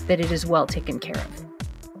sure that it is well taken care of.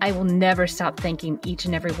 I will never stop thanking each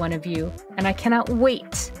and every one of you, and I cannot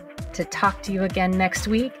wait to talk to you again next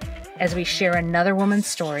week as we share another woman's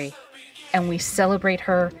story and we celebrate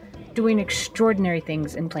her doing extraordinary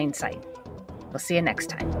things in plain sight. We'll see you next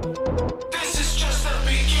time.